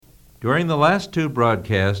During the last two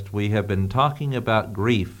broadcasts, we have been talking about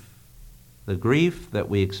grief, the grief that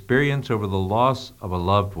we experience over the loss of a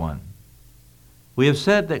loved one. We have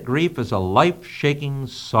said that grief is a life-shaking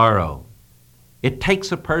sorrow. It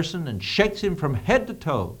takes a person and shakes him from head to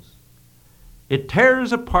toes. It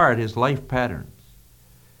tears apart his life patterns.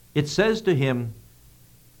 It says to him,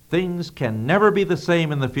 things can never be the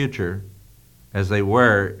same in the future as they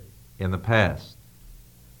were in the past.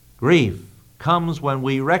 Grief comes when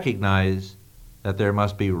we recognize that there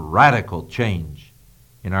must be radical change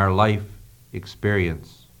in our life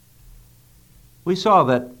experience. We saw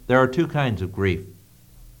that there are two kinds of grief.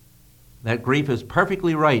 That grief is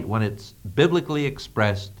perfectly right when it's biblically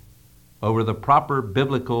expressed over the proper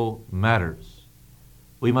biblical matters.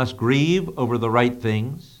 We must grieve over the right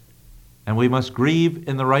things, and we must grieve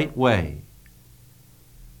in the right way.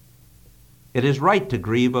 It is right to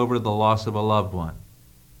grieve over the loss of a loved one.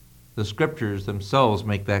 The Scriptures themselves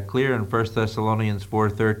make that clear in 1 Thessalonians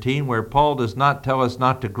 4:13, where Paul does not tell us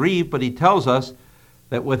not to grieve, but he tells us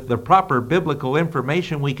that with the proper biblical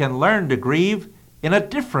information we can learn to grieve in a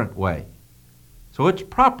different way. So it's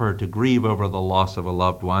proper to grieve over the loss of a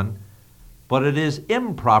loved one, but it is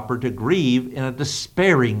improper to grieve in a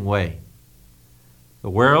despairing way. The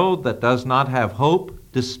world that does not have hope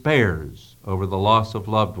despairs over the loss of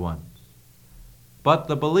loved ones. But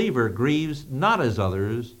the believer grieves not as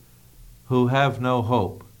others who have no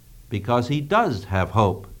hope, because he does have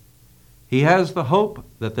hope. He has the hope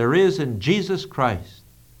that there is in Jesus Christ,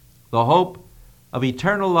 the hope of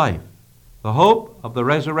eternal life, the hope of the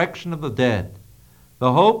resurrection of the dead,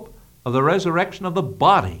 the hope of the resurrection of the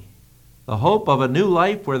body, the hope of a new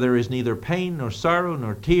life where there is neither pain nor sorrow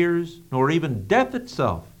nor tears nor even death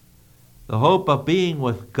itself, the hope of being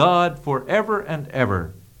with God forever and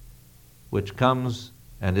ever, which comes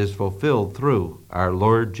and is fulfilled through our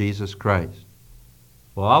Lord Jesus Christ.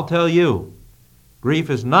 Well, I'll tell you,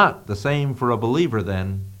 grief is not the same for a believer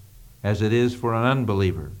then as it is for an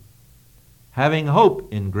unbeliever. Having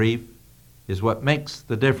hope in grief is what makes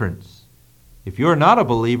the difference. If you're not a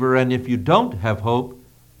believer and if you don't have hope,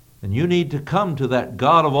 then you need to come to that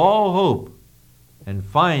God of all hope and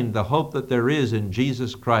find the hope that there is in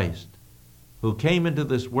Jesus Christ, who came into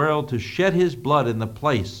this world to shed his blood in the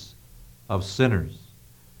place of sinners,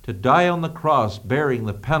 to die on the cross bearing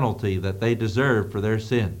the penalty that they deserve for their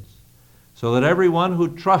sins, so that everyone who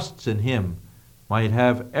trusts in him might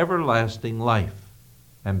have everlasting life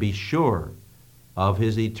and be sure of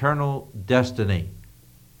his eternal destiny.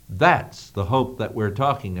 That's the hope that we're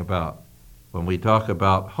talking about when we talk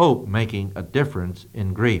about hope making a difference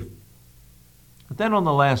in grief. But then on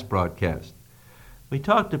the last broadcast, we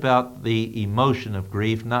talked about the emotion of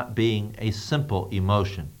grief not being a simple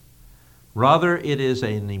emotion. Rather, it is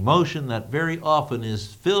an emotion that very often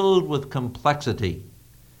is filled with complexity.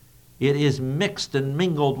 It is mixed and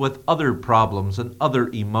mingled with other problems and other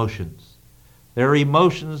emotions. There are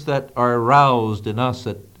emotions that are aroused in us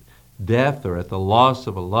at death or at the loss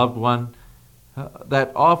of a loved one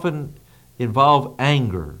that often involve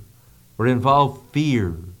anger or involve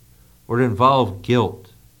fear or involve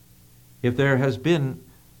guilt. If there has been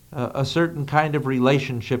a certain kind of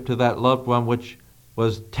relationship to that loved one which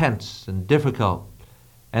was tense and difficult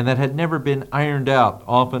and that had never been ironed out,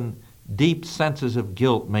 often deep senses of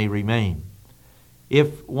guilt may remain.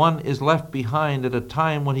 If one is left behind at a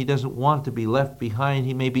time when he doesn't want to be left behind,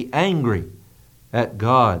 he may be angry at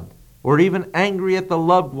God or even angry at the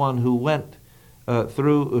loved one who went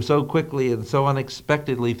through so quickly and so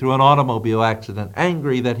unexpectedly through an automobile accident,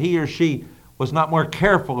 angry that he or she was not more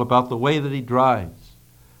careful about the way that he drives.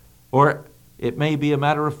 Or it may be a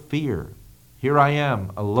matter of fear. Here I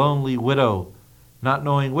am, a lonely widow, not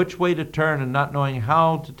knowing which way to turn and not knowing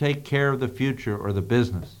how to take care of the future or the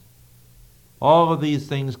business. All of these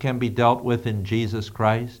things can be dealt with in Jesus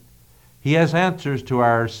Christ. He has answers to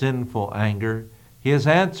our sinful anger. He has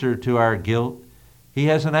answer to our guilt. He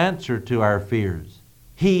has an answer to our fears.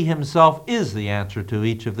 He himself is the answer to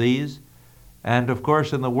each of these. And of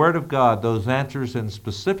course, in the Word of God, those answers in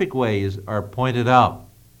specific ways are pointed out.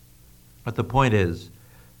 But the point is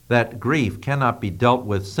that grief cannot be dealt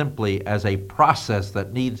with simply as a process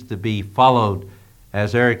that needs to be followed,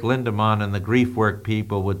 as Eric Lindemann and the grief work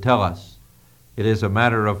people would tell us. It is a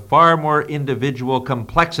matter of far more individual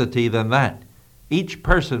complexity than that. Each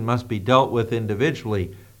person must be dealt with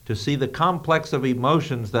individually to see the complex of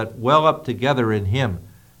emotions that well up together in him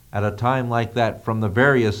at a time like that from the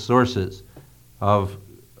various sources of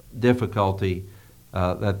difficulty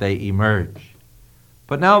that they emerge.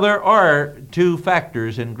 But now there are two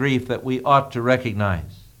factors in grief that we ought to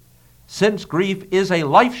recognize. Since grief is a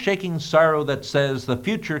life-shaking sorrow that says the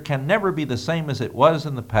future can never be the same as it was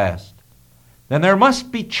in the past, then there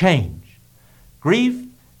must be change. Grief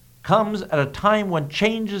comes at a time when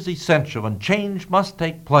change is essential and change must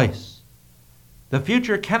take place. The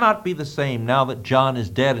future cannot be the same now that John is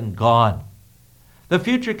dead and gone. The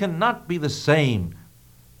future cannot be the same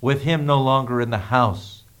with him no longer in the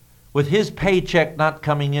house, with his paycheck not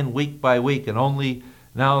coming in week by week and only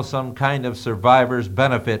now some kind of survivor's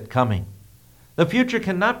benefit coming. The future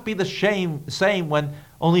cannot be the same when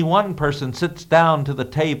only one person sits down to the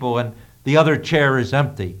table and the other chair is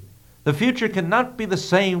empty. The future cannot be the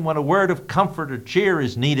same when a word of comfort or cheer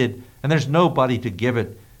is needed and there's nobody to give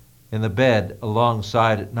it in the bed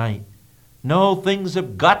alongside at night. No, things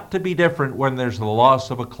have got to be different when there's the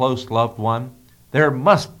loss of a close loved one. There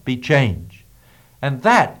must be change. And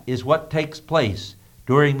that is what takes place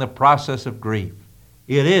during the process of grief.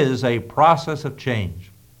 It is a process of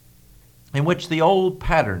change in which the old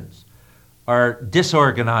patterns are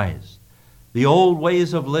disorganized. The old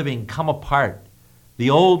ways of living come apart. The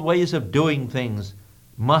old ways of doing things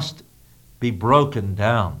must be broken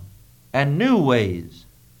down. And new ways,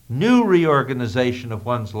 new reorganization of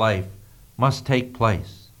one's life must take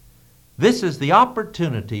place. This is the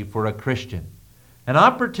opportunity for a Christian, an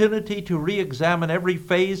opportunity to re-examine every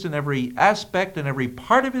phase and every aspect and every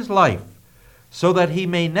part of his life so that he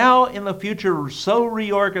may now in the future so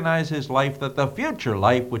reorganize his life that the future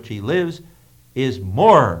life which he lives is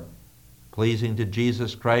more pleasing to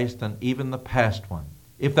Jesus Christ than even the past one.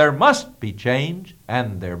 If there must be change,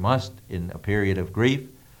 and there must in a period of grief,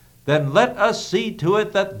 then let us see to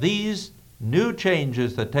it that these new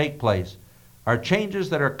changes that take place are changes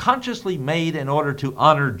that are consciously made in order to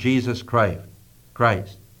honor Jesus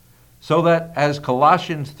Christ. So that as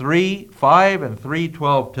Colossians 3:5 and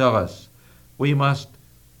 3:12 tell us, we must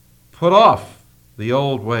put off the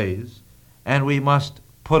old ways and we must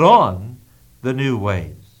put on the new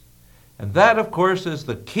ways. And that, of course, is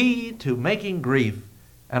the key to making grief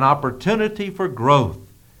an opportunity for growth,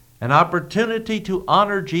 an opportunity to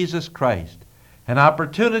honor Jesus Christ, an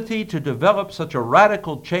opportunity to develop such a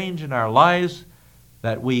radical change in our lives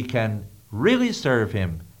that we can really serve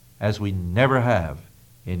Him as we never have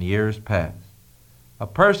in years past. A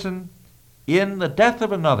person in the death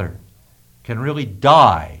of another can really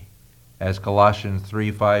die, as Colossians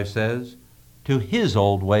 3:5 says, to his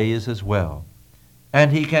old ways as well.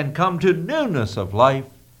 And he can come to newness of life,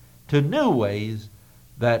 to new ways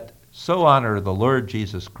that so honor the Lord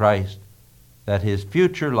Jesus Christ that his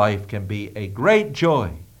future life can be a great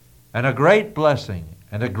joy and a great blessing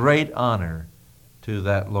and a great honor to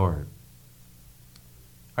that Lord.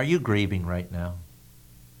 Are you grieving right now?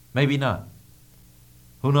 Maybe not.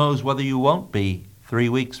 Who knows whether you won't be 3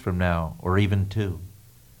 weeks from now or even 2.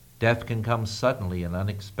 Death can come suddenly and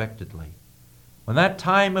unexpectedly. When that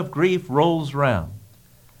time of grief rolls round,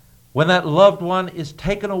 when that loved one is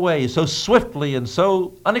taken away so swiftly and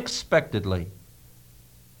so unexpectedly,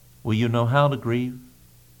 will you know how to grieve?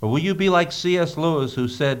 Or will you be like C.S. Lewis, who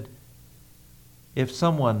said, if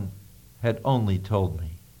someone had only told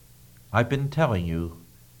me. I've been telling you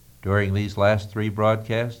during these last 3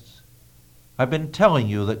 broadcasts, I've been telling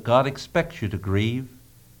you that God expects you to grieve,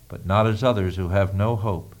 but not as others who have no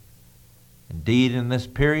hope. Indeed, in this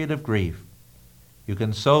period of grief, you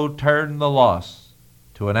can so turn the loss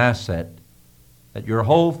to an asset that your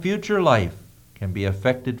whole future life can be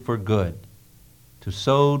affected for good, to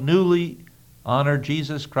so newly honor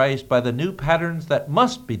Jesus Christ by the new patterns that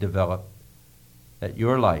must be developed, that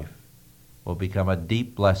your life will become a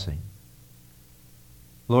deep blessing.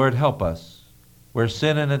 Lord, help us, where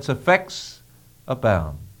sin and its effects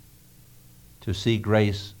abound, to see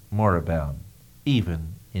grace more abound,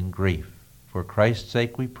 even in grief. For Christ's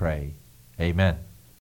sake we pray. Amen.